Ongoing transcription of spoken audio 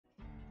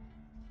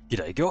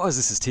G'day guys,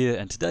 this is Tyr,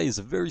 and today is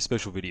a very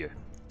special video.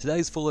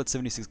 Today's Fallout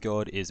 76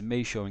 guide is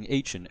me showing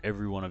each and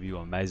every one of you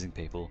amazing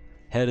people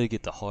how to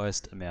get the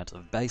highest amount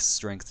of base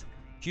strength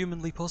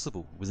humanly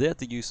possible without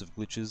the use of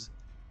glitches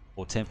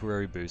or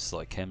temporary boosts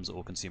like chems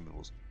or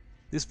consumables.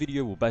 This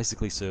video will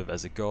basically serve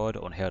as a guide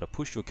on how to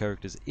push your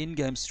character's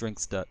in-game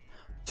strength stat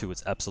to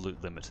its absolute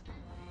limit.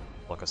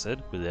 Like I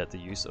said, without the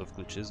use of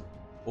glitches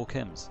or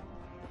chems.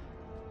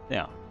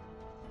 Now,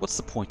 what's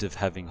the point of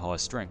having high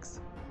strength?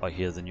 I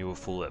hear the newer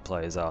Fallout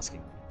players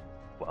asking.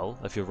 Well,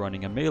 if you're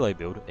running a melee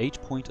build, each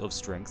point of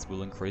strength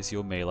will increase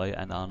your melee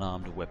and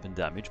unarmed weapon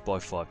damage by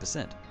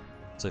 5%.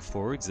 So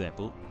for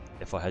example,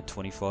 if I had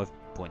 25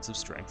 points of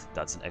strength,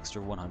 that's an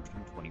extra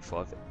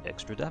 125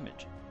 extra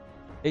damage.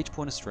 Each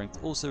point of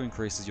strength also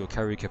increases your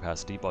carry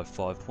capacity by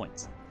 5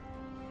 points.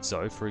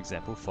 So for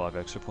example, 5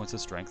 extra points of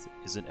strength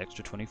is an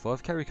extra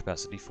 25 carry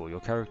capacity for your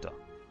character.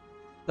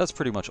 That's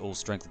pretty much all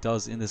strength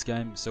does in this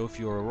game, so if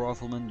you're a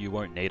rifleman you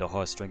won't need a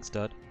high strength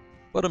stat.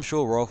 But I'm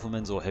sure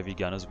riflemen or heavy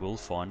gunners will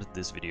find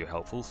this video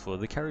helpful for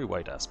the carry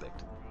weight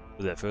aspect.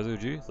 Without further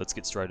ado, let's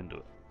get straight into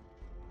it.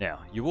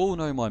 Now, you all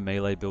know my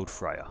melee build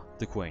Freya,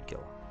 the Queen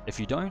Killer. If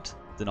you don't,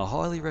 then I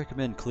highly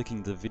recommend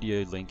clicking the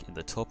video link in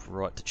the top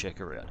right to check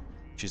her out.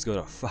 She's got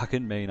a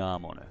fucking mean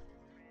arm on her.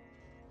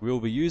 We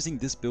will be using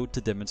this build to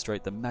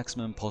demonstrate the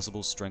maximum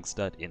possible strength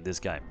stat in this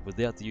game,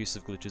 without the use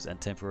of glitches and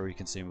temporary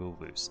consumable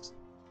boosts.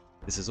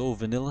 This is all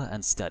vanilla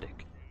and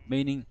static,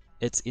 meaning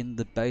it's in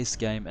the base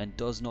game and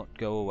does not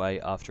go away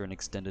after an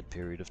extended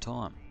period of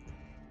time.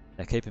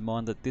 Now keep in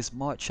mind that this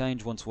might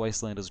change once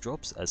Wastelanders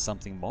drops, as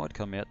something might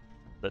come out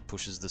that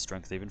pushes the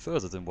strength even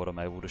further than what I'm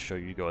able to show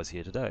you guys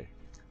here today.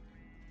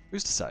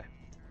 Who's to say?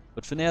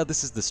 But for now,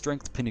 this is the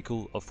strength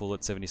pinnacle of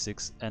Fallout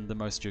 76 and the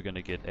most you're going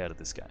to get out of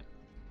this game.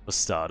 For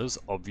starters,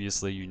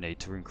 obviously you need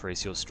to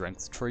increase your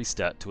strength tree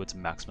stat to its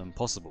maximum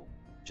possible,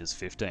 which is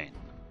 15.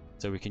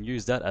 So we can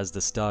use that as the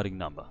starting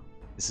number.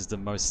 This is the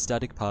most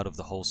static part of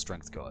the whole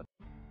strength guide.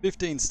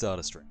 15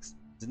 starter strength.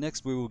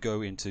 Next we will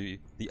go into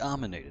the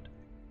armor needed.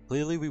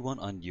 Clearly we want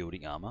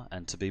unyielding armor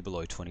and to be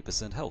below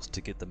 20% health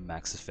to get the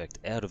max effect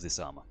out of this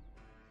armor.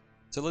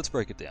 So let's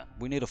break it down.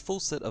 We need a full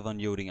set of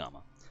unyielding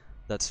armor.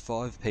 That's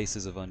 5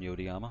 pieces of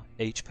unyielding armor.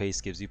 Each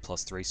piece gives you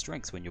plus 3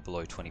 strength when you're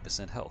below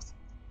 20% health.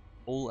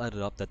 All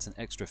added up, that's an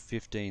extra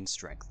 15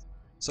 strength.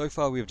 So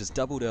far we have just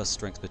doubled our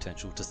strength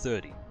potential to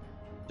 30.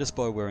 Just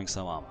by wearing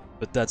some armor.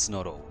 But that's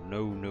not all.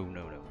 No.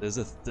 There's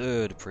a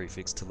third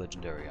prefix to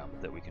legendary armor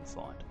that we can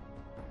find.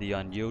 The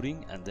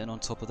unyielding, and then on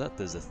top of that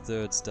there's a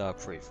third star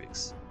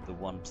prefix, the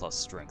 1+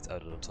 strength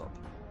added on top.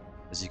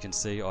 As you can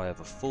see, I have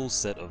a full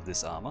set of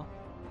this armor,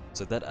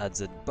 so that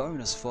adds a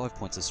bonus 5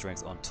 points of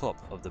strength on top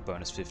of the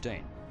bonus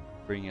 15,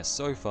 bringing us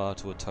so far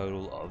to a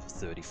total of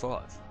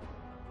 35.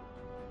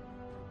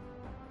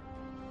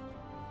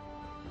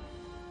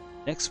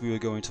 Next we are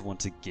going to want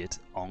to get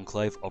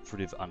Enclave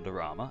Operative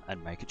Under Armor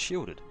and make it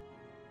shielded.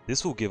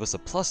 This will give us a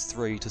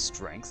 +3 to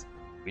strength,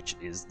 which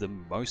is the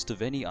most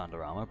of any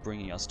under armor,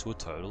 bringing us to a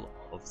total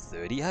of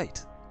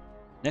 38.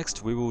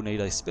 Next we will need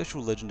a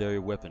special legendary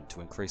weapon to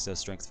increase our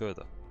strength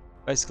further.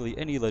 Basically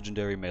any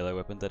legendary melee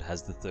weapon that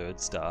has the third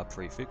star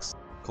prefix,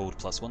 called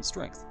 +1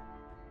 strength.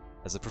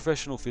 As a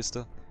professional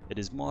fister, it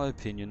is my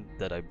opinion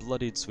that a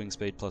bloodied swing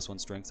speed +1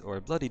 strength or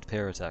a bloodied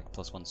pair attack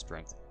 +1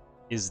 strength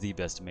is the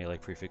best melee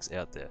prefix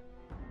out there.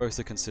 Both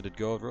are considered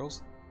gold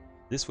rolls.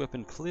 This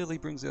weapon clearly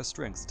brings our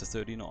strength to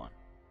 39.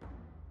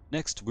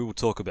 Next we will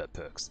talk about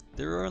perks.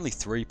 There are only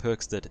 3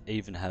 perks that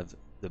even have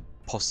the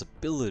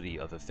possibility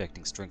of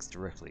affecting strength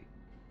directly.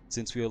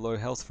 Since we are low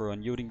health for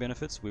unyielding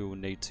benefits, we will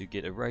need to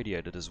get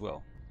irradiated as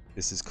well.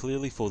 This is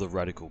clearly for the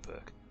radical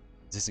perk.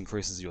 This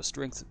increases your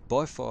strength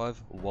by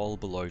 5 while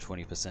below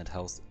 20%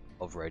 health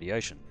of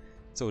radiation,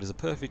 so it is a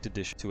perfect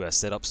addition to our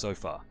setup so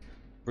far,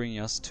 bringing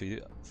us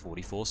to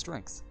 44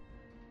 strength.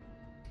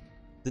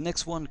 The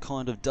next one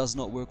kind of does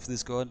not work for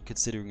this guide,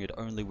 considering it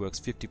only works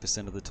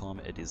 50% of the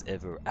time it is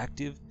ever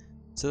active,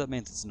 so that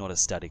means it's not a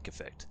static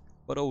effect,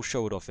 but I'll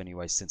show it off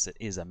anyway since it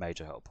is a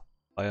major help.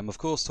 I am of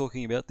course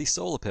talking about the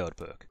solar powered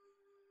perk,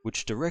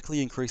 which directly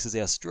increases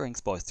our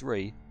strength by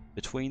 3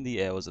 between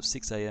the hours of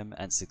 6 AM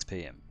and 6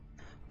 PM,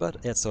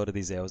 but outside of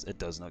these hours it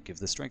does not give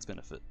the strength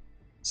benefit.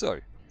 So,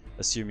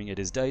 assuming it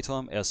is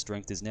daytime, our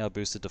strength is now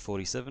boosted to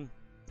 47,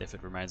 if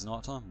it remains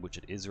nighttime, which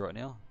it is right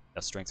now,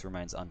 our strength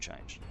remains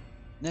unchanged.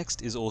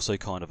 Next is also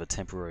kind of a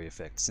temporary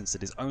effect, since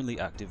it is only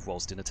active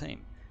whilst in a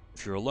team.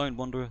 If you're a lone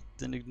wanderer,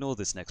 then ignore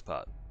this next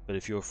part, but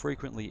if you're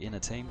frequently in a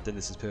team, then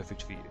this is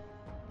perfect for you.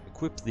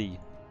 Equip the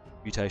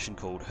mutation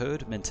called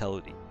Herd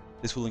Mentality.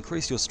 This will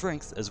increase your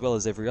strength as well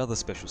as every other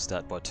special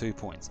stat by 2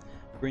 points,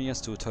 bringing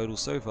us to a total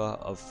so far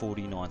of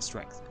 49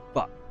 strength.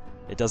 But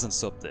it doesn't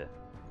stop there.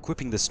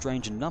 Equipping the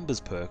Strange in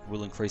Numbers perk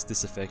will increase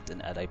this effect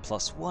and add a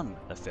 +1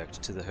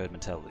 effect to the Herd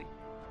Mentality,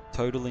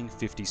 totaling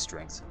 50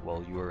 strength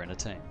while you are in a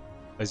team.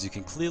 As you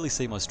can clearly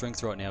see, my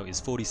strength right now is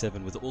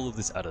 47 with all of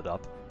this added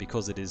up.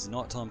 Because it is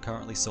nighttime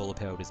currently, solar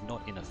powered is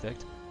not in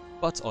effect,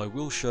 but I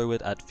will show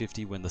it at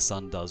 50 when the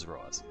sun does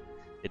rise.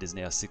 It is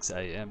now 6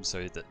 AM,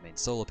 so that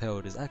means solar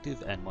powered is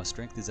active and my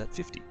strength is at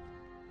 50.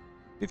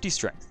 50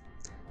 strength.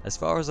 As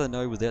far as I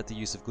know, without the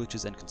use of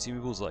glitches and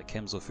consumables like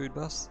chems or food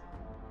buffs,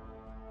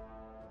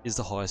 is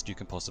the highest you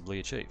can possibly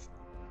achieve.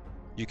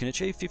 You can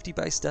achieve 50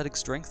 base static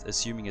strength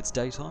assuming it's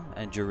daytime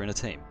and you're in a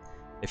team.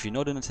 If you're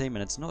not in a team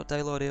and it's not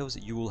daylight hours,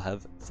 you will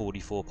have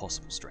 44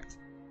 possible strength.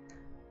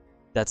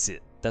 That's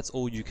it. That's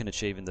all you can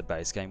achieve in the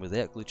base game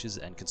without glitches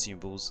and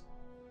consumables,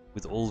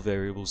 with all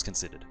variables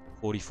considered.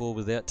 44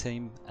 without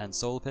team and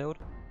solar powered,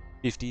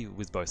 50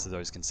 with both of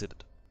those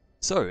considered.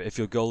 So, if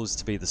your goal is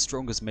to be the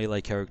strongest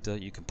melee character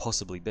you can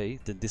possibly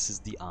be, then this is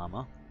the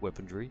armor,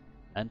 weaponry,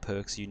 and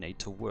perks you need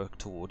to work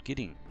toward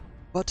getting.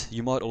 But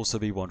you might also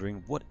be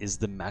wondering, what is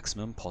the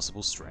maximum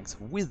possible strength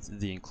with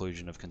the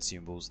inclusion of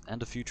consumables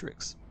and a few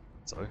tricks?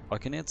 So, I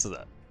can answer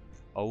that.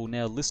 I will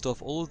now list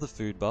off all of the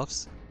food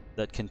buffs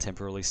that can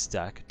temporarily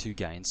stack to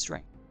gain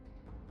strength.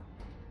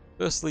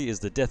 Firstly is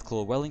the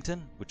Deathclaw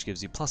Wellington, which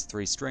gives you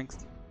 +3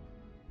 strength.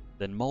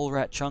 Then Mole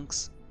Rat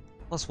Chunks,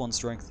 +1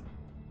 strength.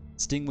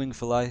 Stingwing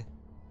Fillet,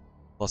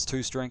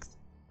 +2 strength.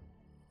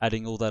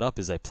 Adding all that up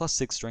is a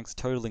 +6 strength,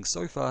 totaling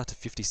so far to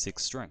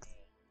 56 strength.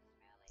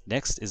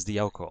 Next is the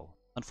Alcohol.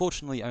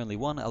 Unfortunately, only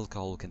one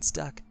alcohol can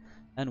stack,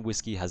 and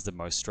Whiskey has the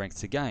most strength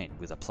to gain,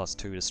 with a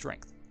 +2 to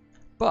strength.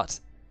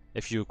 But,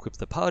 if you equip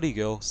the Party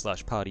Girl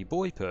 / Party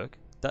Boy perk,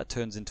 that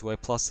turns into a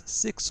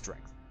 +6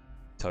 strength,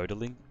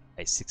 totaling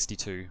a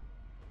 62.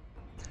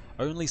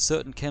 Only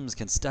certain chems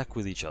can stack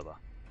with each other,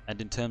 and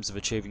in terms of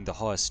achieving the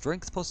highest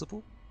strength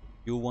possible,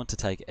 you'll want to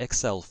take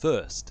XL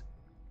first,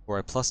 for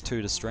a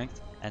 +2 to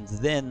strength, and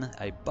then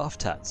a Buff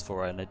Tats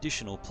for an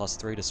additional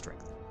 +3 to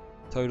strength,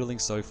 totaling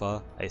so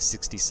far a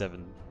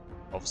 67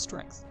 of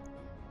strength.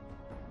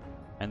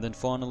 And then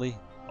finally,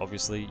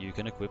 obviously you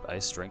can equip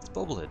a Strength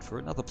Bobblehead for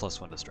another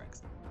 +1 to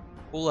strength.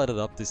 All added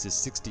up, this is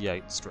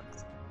 68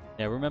 strength.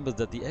 Now remember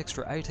that the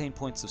extra 18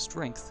 points of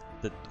strength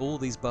that all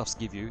these buffs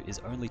give you is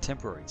only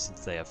temporary,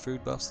 since they have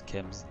food buffs,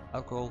 chems,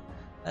 alcohol,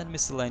 and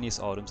miscellaneous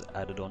items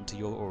added on to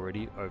your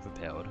already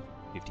overpowered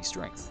 50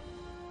 strength.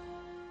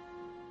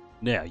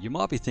 Now, you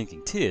might be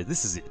thinking, Tyr,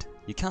 this is it.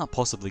 You can't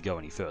possibly go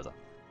any further.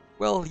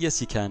 Well, yes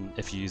you can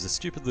if you use a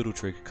stupid little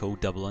trick called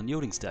double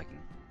unyielding stacking,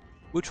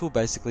 which will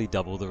basically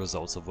double the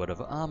results of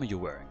whatever armor you're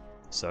wearing.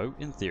 So,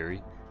 in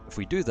theory, if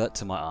we do that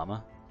to my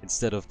armor,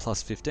 instead of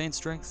 +15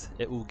 strength,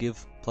 it will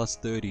give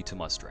 +30 to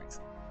my strength.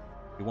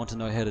 If you want to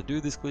know how to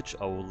do this glitch,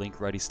 I will link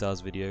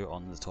RaddyStar's video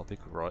on the topic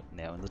right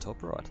now in the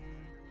top right.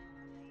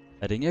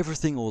 Adding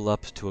everything all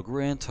up to a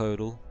grand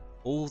total,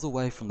 all the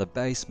way from the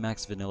base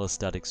max vanilla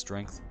static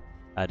strength,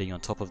 adding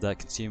on top of that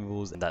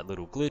consumables and that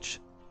little glitch,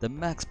 the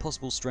max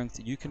possible strength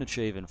you can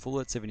achieve in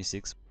Fallout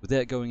 76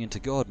 without going into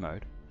God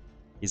mode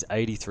is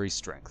 83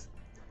 strength.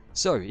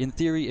 So, in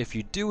theory, if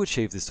you do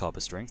achieve this type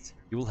of strength,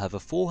 you will have a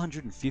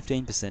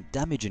 415%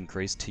 damage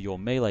increase to your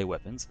melee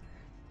weapons,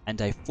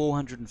 and a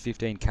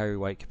 415 carry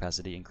weight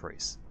capacity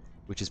increase,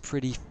 which is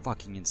pretty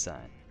fucking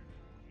insane.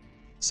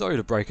 So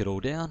to break it all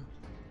down,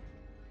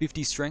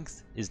 50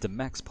 strength is the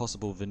max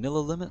possible vanilla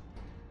limit,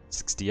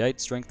 68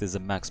 strength is the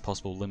max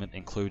possible limit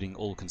including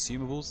all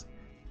consumables,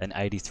 and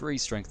 83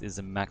 strength is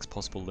the max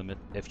possible limit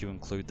if you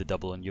include the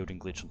double unyielding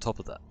glitch on top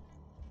of that.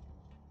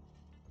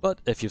 But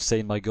if you've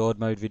seen my God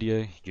mode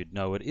video, you'd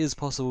know it is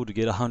possible to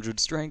get 100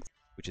 strength,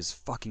 which is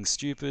fucking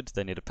stupid.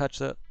 They need to patch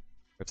that,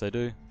 if they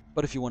do.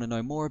 But if you want to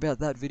know more about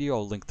that video,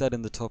 I'll link that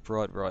in the top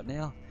right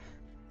now.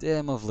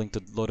 Damn, I've linked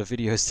a lot of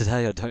videos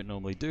today, I don't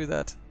normally do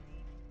that.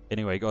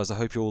 Anyway guys, I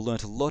hope you all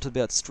learnt a lot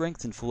about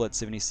strength in Fallout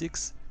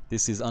 76.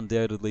 This is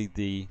undoubtedly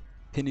the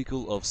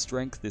pinnacle of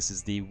strength. This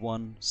is the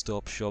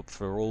one-stop shop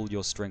for all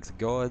your strength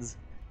guides.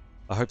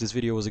 I hope this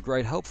video was a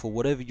great help for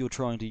whatever you're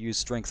trying to use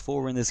strength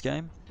for in this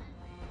game.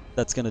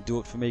 That's going to do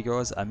it for me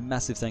guys. A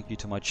massive thank you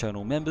to my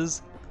channel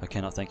members. I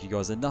cannot thank you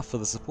guys enough for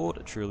the support,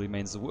 it truly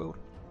means the world.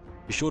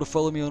 Be sure to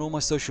follow me on all my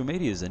social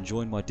medias and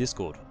join my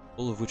Discord,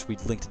 all of which we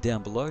linked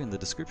down below in the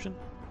description.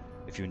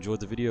 If you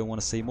enjoyed the video and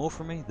want to see more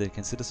from me, then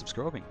consider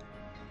subscribing.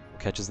 We'll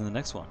catch us in the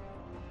next one.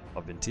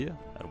 I've been Tyr,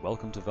 and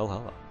welcome to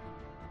Valhalla.